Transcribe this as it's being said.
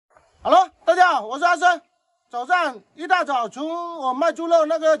Hello， 大家好，我是阿生。早上一大早从我卖猪肉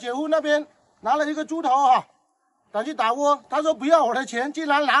那个姐夫那边拿了一个猪头哈，赶去打窝。他说不要我的钱，竟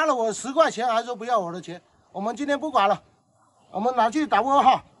然拿了我10块钱，还说不要我的钱。我们今天不管了，我们拿去打窝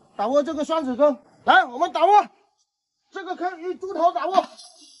哈，打窝这个双子坑。来，我们打窝，这个坑一猪头打窝。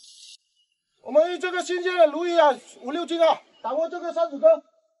我们这个新鲜的鲈鱼啊，5、6斤啊，打窝这个双子坑。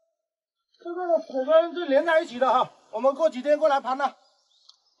这个腿根是连在一起的哈，我们过几天过来盘了。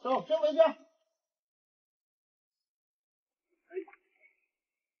走，先回家。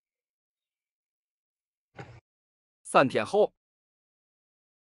3天后，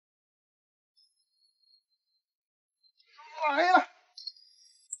来了，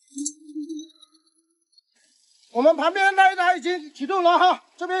我们旁边那一台已经启动了哈，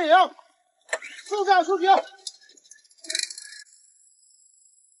这边也要竖架竖胶。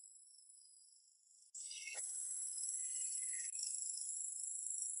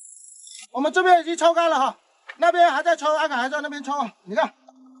我们这边已经抽干了哈，那边还在抽，阿凯还在那边抽。你看，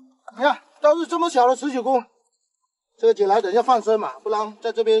都是这么小的19公，这个捡来等一下放生嘛，不然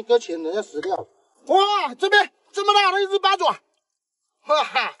在这边搁浅人家死掉了。哇，这边这么大的一只八爪，哈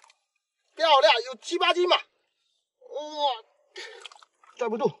哈，漂亮，有7、8斤嘛。哇，拽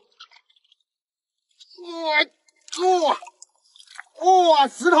不住。哇，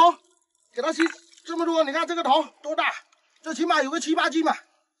石头，给它吸这么多，你看这个头多大，这起码有个7、8斤嘛。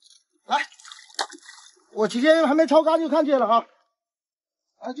来，我今天还没抽干就看见了啊！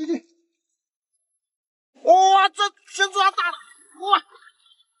来继续。哇，这先抓大了！哇，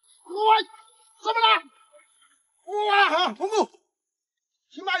这么大！哇哈，红骨，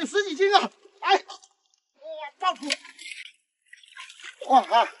起码有10几斤啊！哎，哇，爆土！哇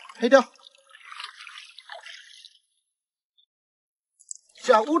哈，黑鲷，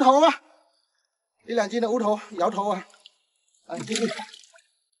小乌头啊，1、2斤的乌头，摇头啊！来继续。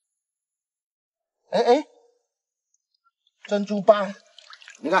哎，珍珠斑，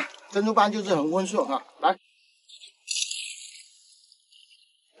你看珍珠斑就是很温顺啊。来，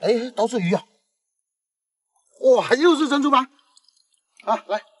哎，都是鱼啊！哇，又是珍珠斑啊！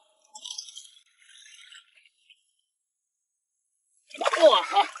来，哇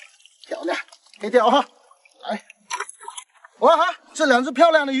哈，漂亮，黑鲷哈！来，哇哈，这2只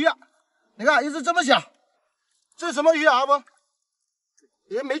漂亮的鱼啊！你看，一只这么小，这是什么鱼啊？阿峰，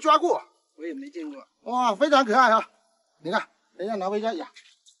也没抓过。我也没见过，哇，非常可爱啊！你看，等一下拿回家养。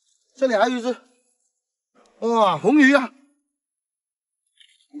这里还有一只，哇，红鱼啊，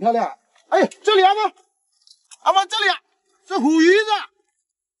很漂亮。哎，这里阿峰，这里啊，是虎鱼子，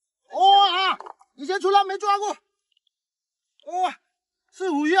哇，以前从来没抓过，哇，是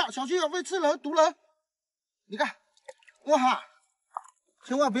虎鱼啊，小心会刺人、毒人。你看，哇，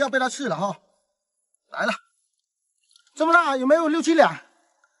千万不要被它刺了哈。来了，这么大，有没有6、7两？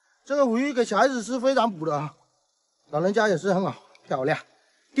这个虎鱼给小孩子吃非常补的啊，老人家也是很好，漂亮。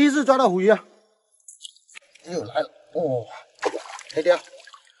第一次抓到虎鱼啊！又来了，哇，黑鲷，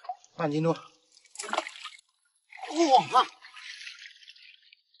半斤多，哇哈，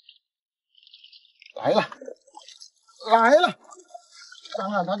来了，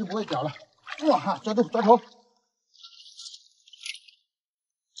当然它就不会咬了，哇哈，抓头。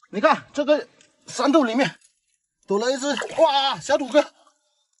你看这个山洞里面躲了一只，哇，小土哥。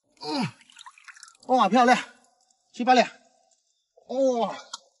哇，漂亮，7、8两，哇，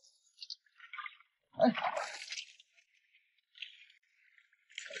哎，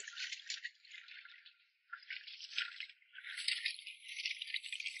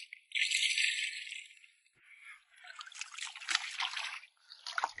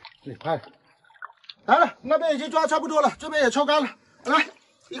厉害，来了，那边已经抓差不多了，这边也抽干了，来，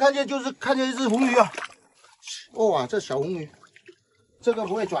一看见就是看见一只红鱼啊，哇，这小红鱼。这个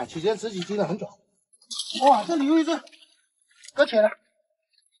不会转，起前10几斤的很转。哇，这里有一只，搁浅了。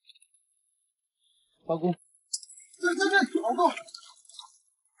包公，这边好多。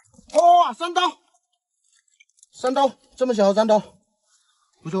哇，3刀，这么小的3刀，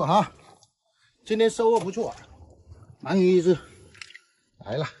不错哈。今天收获不错，鳗鱼一只，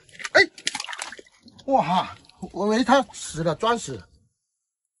来了。哎，哇哈，我以为它死了，装死了。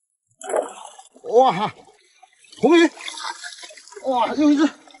哇哈，红鱼。哇，又一只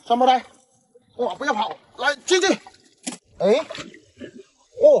双胞胎！哇，不要跑，来进去！哎，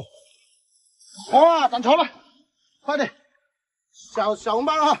哦，哇，涨潮了，快点！小红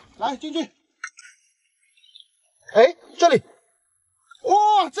斑啊，来进去！哎，这里，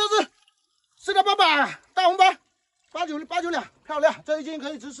哇，这是个800大红斑，8、9两，漂亮，这一斤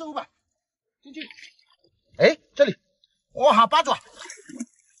可以值4、500。进去！哎，这里，哇，八爪！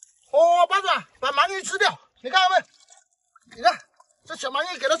哇，八爪把鳗鱼吃掉，你看到没？你看。这小鳗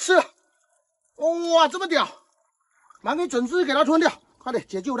鱼给它吃了，哇，这么屌！鳗鱼整只给它吞掉，快点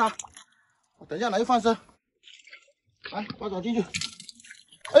解救它！我等一下来放生，来，把手进去。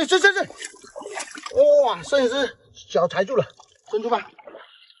哎，这，哇，摄影师脚踩住了，伸出吧。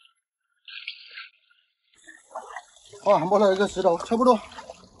哇，摸了一个石头，差不多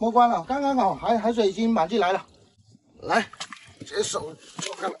摸光了，刚刚好，海水已经满进来了。来，这手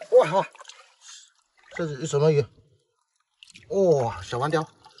看了，哇，这是什么鱼？哇，小弯鲷。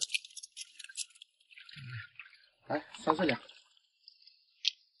来，3、4两。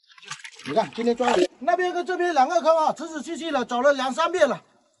你看，今天抓的那边跟这边2个坑啊，仔仔细细的找了2、3遍了，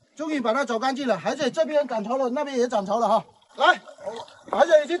终于把它找干净了。海水这边涨潮了，那边也涨潮了哈。来，海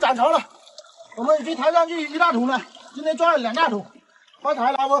水已经涨潮了，我们已经抬上去1大桶了。今天抓了2大桶，发财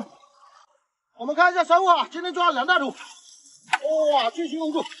了我们看一下收获啊，今天抓了2大桶，哇，巨型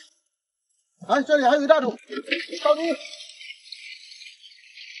红柱。来，这里还有1大桶，倒进去。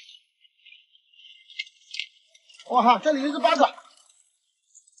哇哈，这里一只八爪。哇，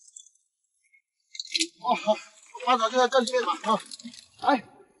八爪就在这里面嘛啊！来，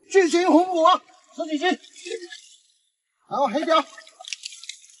巨型红捕啊，10几斤。然后黑鲷，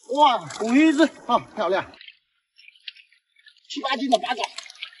哇，捕鱼一只啊，漂亮。7、8斤的八爪。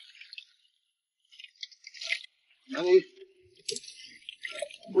鳗鱼，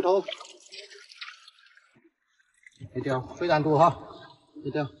骨头，黑鲷非常多哈，黑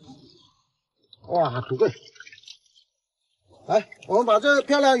鲷。哇，土贵。来，我们把这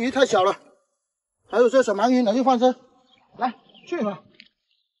漂亮鱼太小了。还有这小鳗鱼拿去放生，来去吧。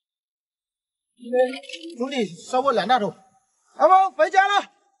今天兄弟收获2大桶，阿峰回家了。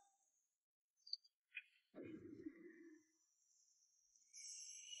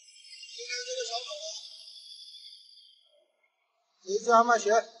今天这个小狗一只阿麦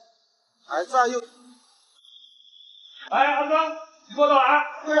鞋，还在又。哎，阿生，你过来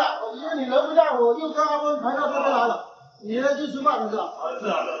啊？对呀，我今天你人不在，我又跟阿峰抬到这边来了。你呢去吃饭是吧？是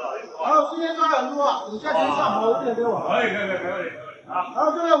啊。然后今天抓很多啊，你下钱上好5点给我。可以啊。然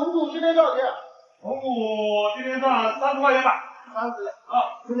后这个红骨今天多少钱？红骨今天算30块钱吧。30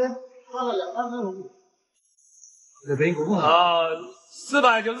啊，今天抓了2、3根红骨。这边骨啊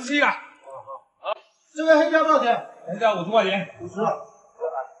，497啊。好。这个黑鲷多少钱？黑鲷50块钱。50。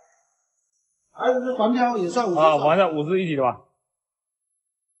还有这黄鲷也算50。啊，黄鲷50一起的吧。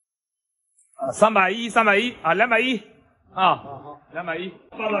310啊，210啊。好，210。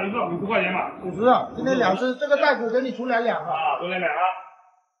八爪鱼算50块钱吧。50啊，今天2只，这个带骨给你处理2啊。啊，多来2啊。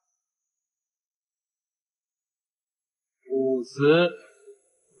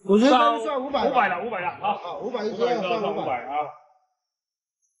50算500。500了啊。好，500一只要算500啊。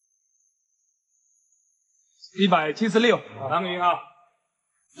176蓝鱼啊。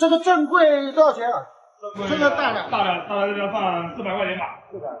这个正贵多少钱啊？这个大的这个放400块钱吧。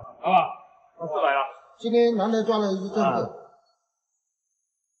400，好吧，400了。今天难得抓了一只正贵。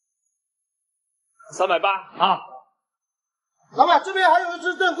380啊。老板，这边还有一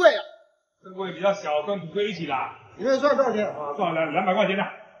只正贵啊。正贵比较小，跟土龟一起的。你这算多少钱？啊，算200块钱的。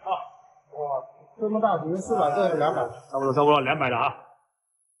啊。哇，这么大，你们400，这有200。差不多200的啊。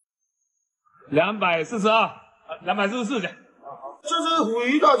242， 244去。这只虎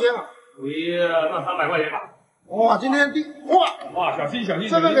鱼多少钱啊？虎鱼那300块钱吧。哇，今天哇，小心！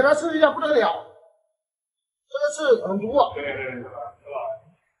这个给它试一下不得了，这个是很毒啊。对，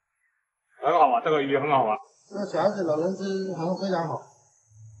很好玩，这个鱼很好玩。这个小孩子、老人吃非常好。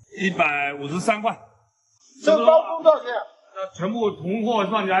153块。这个包公多少钱？全部同货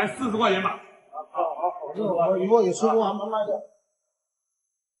算起来40块钱吧。好，这个我以后也吃过，还蛮卖的。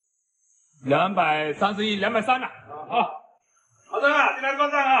 231、230了啊！好的啊，进来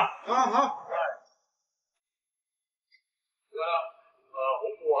观战啊！好。这个红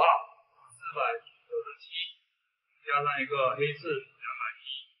虎啊，497，加上一个黑刺210，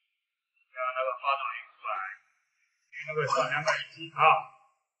加那个八爪鱼500，那个算217啊，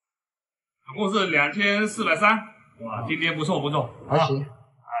总共是2430。哇，今天不错，还行。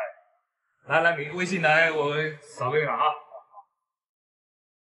哎，来，你微信来，我扫给你了啊。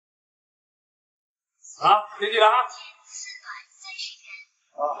 好，进去了啊！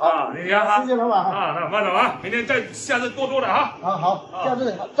好，你看哈，谢谢老板啊，那慢走啊，明天下次多的啊。好，下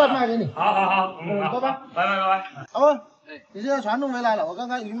次再卖给你。好，拜拜。阿文，你现在船弄回来了，我刚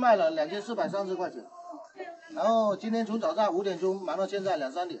刚鱼卖了2430块钱，然后今天从早上5点钟忙到现在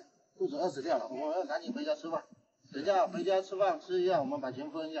2、3点，肚子饿死掉了，我要赶紧回家吃饭。等一下回家吃饭吃一下，我们把钱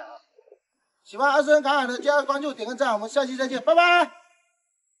分一下啊。喜欢阿生赶海的加个关注，点个赞，我们下期再见，拜拜。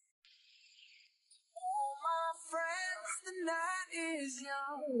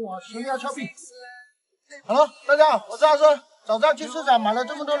 哇，悬崖峭壁。Hello，大家好，我是阿生。早上去市场买了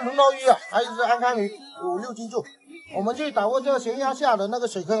这么多龙头鱼啊，还有一只安康鱼5、6斤重。我们去打握这个悬崖下的那个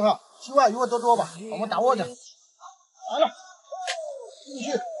水坑哈，希望鱼会多多吧。我们打握着，来了，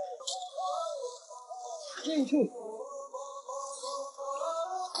进去。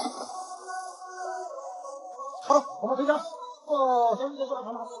好，我们回家。哦，小鱼在过来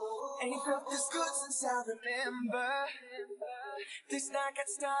跑跑。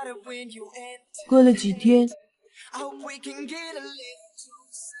过了几天，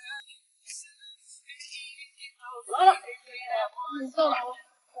来了，到了，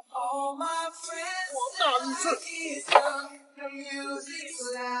我大鱼刺。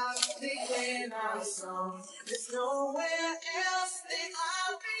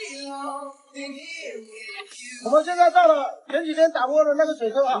我们现在到了前几天打窝的那个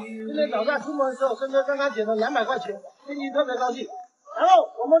水坑啊，今天早上出门的时候，生哥刚刚捡了200块钱，心情特别高兴。然后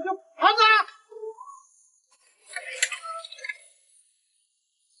我们就盘子。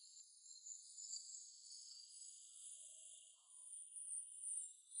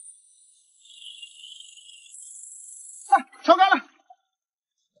敲竿了，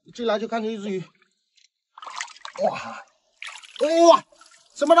一进来就看见一只鱼，哇，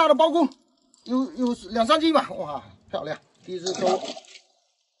这么大的包公，有2、3斤吧，哇，漂亮，第一只收，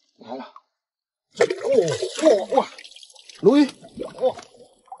来了，哇，鲈鱼，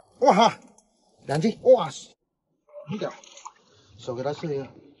哇哈，2斤，哇，很屌，手给它试一个，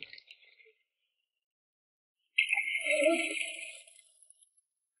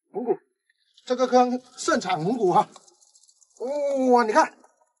蒙古，这个坑盛产蒙古哈。哇，你看，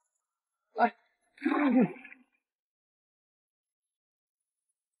来，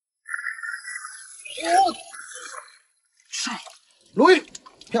鲈鱼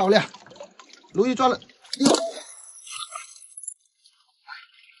漂亮，鲈鱼抓了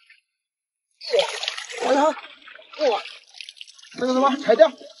哎呀，哇，那个什么彩钓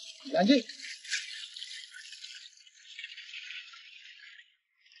2斤，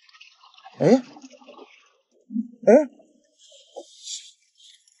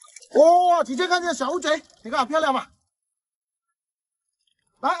哇，直接看见小乌贼，你看漂亮吧？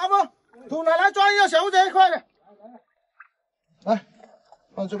来，阿梦，土奶奶抓一下小乌贼，快点！来，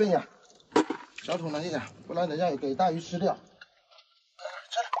放这边养，小土能一点，不然等下有给大鱼吃掉。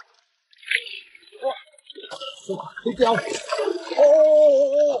哇，黑雕！给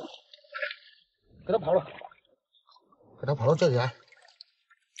它跑了，给它跑到这里来。哇，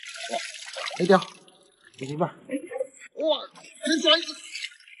黑雕，1斤半。哇，真抓一只！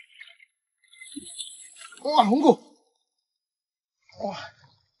哇，红骨！哇，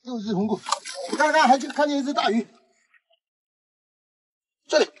又是红骨！你看看，还看见一只大鱼。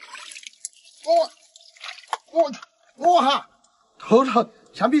这里，哇哈，头到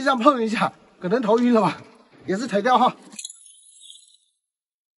墙壁上碰一下，可能头晕了吧？也是彩钓哈。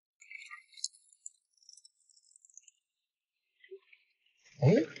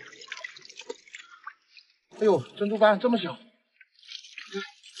哎呦，珍珠斑这么小，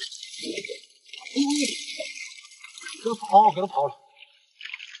给它跑了。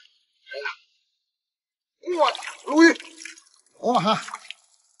哇，鲈鱼，哇哈，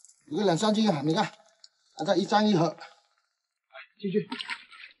有个2、3斤啊！你看，还在一张一合。进去。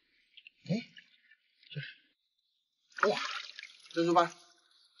这哇，珍珠斑，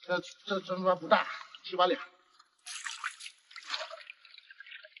这珍珠斑不大，7、8两。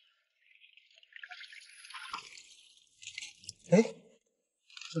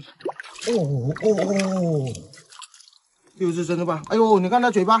又是珍珠斑，哎呦，你看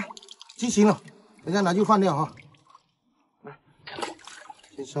它嘴巴畸形了，等下拿去换掉哈。来，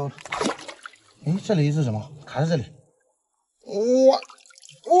先收了。这里是什么？卡在这里。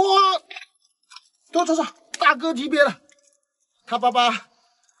走，大哥级别了。他爸爸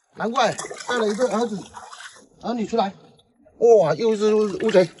难怪带了一对儿女出来。哇，又是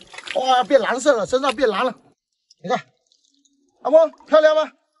乌贼，哇，变蓝色了，身上变蓝了。你看，阿峰漂亮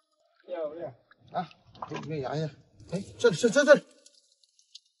吗？漂亮啊！给里面养一下。这里。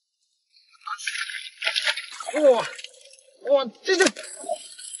哇，进去。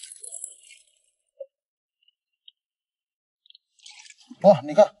哇，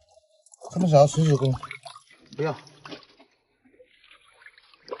你看，这么小10指公，不要。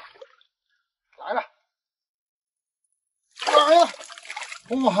来了。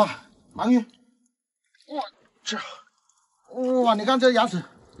哇，鳗鱼。哇，你看这牙齿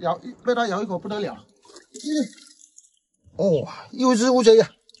被它咬一口不得了。哇，又一只乌贼呀！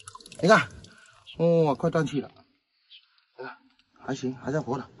你看，哇，快断气了。还行，还在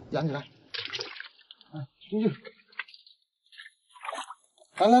活的，养起来。进去。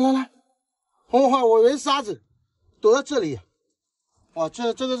来。哇，我以为沙子躲在这里，哇，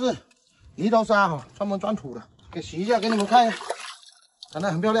这个是泥头沙哈，专门装土的，给洗一下给你们看一下，长得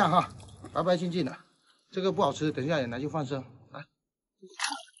很漂亮哈，白白净净的。这个不好吃，等一下也拿去放生。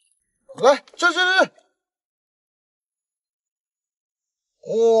来，这，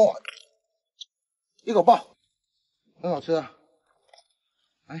哇，一口爆，很好吃啊！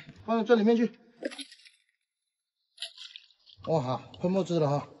来，放到这里面去。哇，喷墨汁了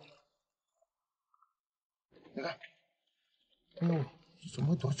哈！你看，哎呦，怎么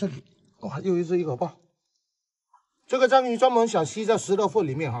会躲这里？哇，又一只一口爆。这个章鱼专门想吸在石头缝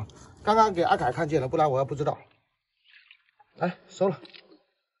里面哈，刚刚给阿凯看见了，不然我还不知道。来，收了。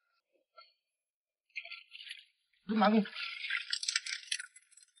拿给。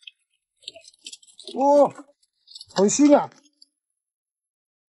哦，很腥啊！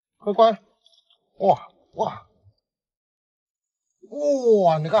乖乖，哇，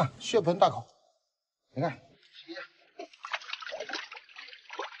你看血盆大口，你看，洗一下。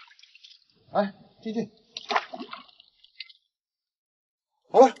来，进去。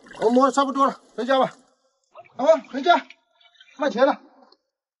好了，我们摸的差不多了，回家吧。好吧，回家，卖钱了。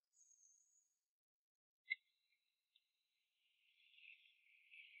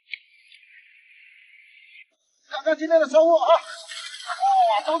看看今天的收获啊！哇，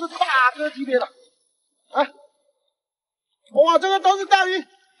都是大哥级别的。哎，哇，这个都是大鱼。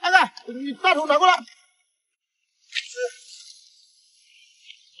看看，你大桶拿过来。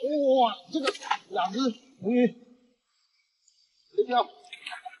哇，这个两只鲈鱼，一条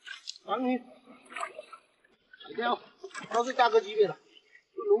黄鱼，一条都是大哥级别的。鲈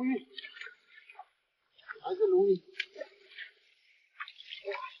鱼，还是鲈鱼。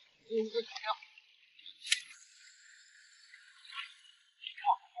哇，这一个条。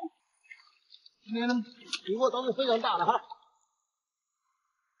今天的鱼货都是非常大的哈。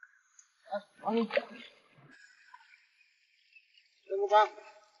来，黄鱼，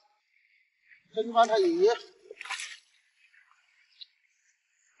这个帮他爷爷，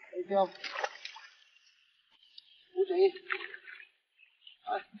一条乌贼，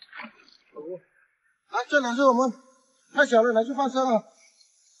哎，这两只我们太小了，拿去放生啊！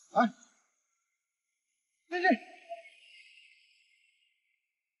来，进去，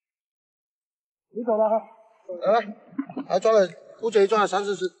你走了哈，还抓了乌贼，抓了3、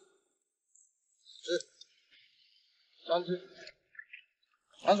4只，3只。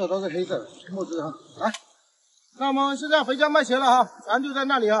满手都是黑色的墨汁哈，来，那我们现在回家卖钱了哈，咱就在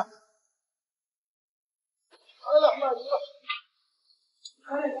那里啊。来了，卖鱼了。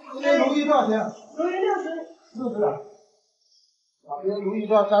今天鲈鱼多少钱？鲈鱼60啊。今天鲈鱼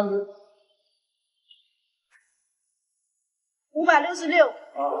多少3只？566。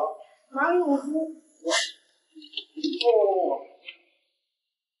好。黄鱼5只。哦。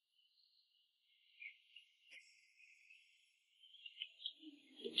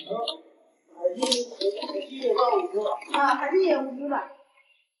海星也放5只吧？啊，海星也5只吧。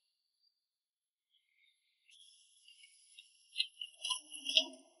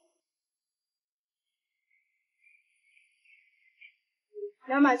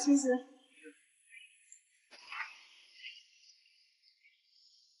270。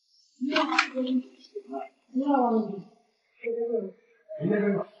你好，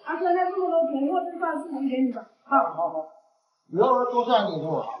阿哥，那这么多囤货，这算是能给你吧？好，以后多上一点给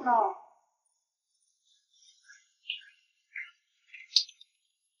我。好。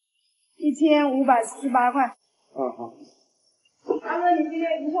1548块。好。阿哥，你今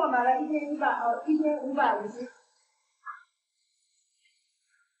天鱼货买了1550。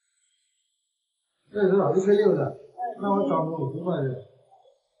这是老160的，那我找个50块的。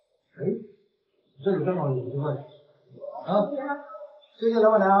哎，这里正好有50块。啊，谢谢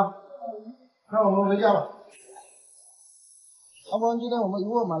老板娘。那我们回家吧。阿峰，今天我们一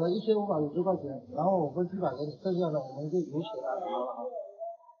共买了1550块钱，然后我分700给你，剩下的我们就有血了，好了。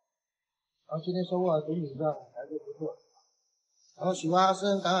然后今天收获总体上还是不错。然后喜欢阿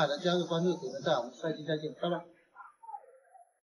生赶海的加个关注，点个赞，我们下期再见，拜拜。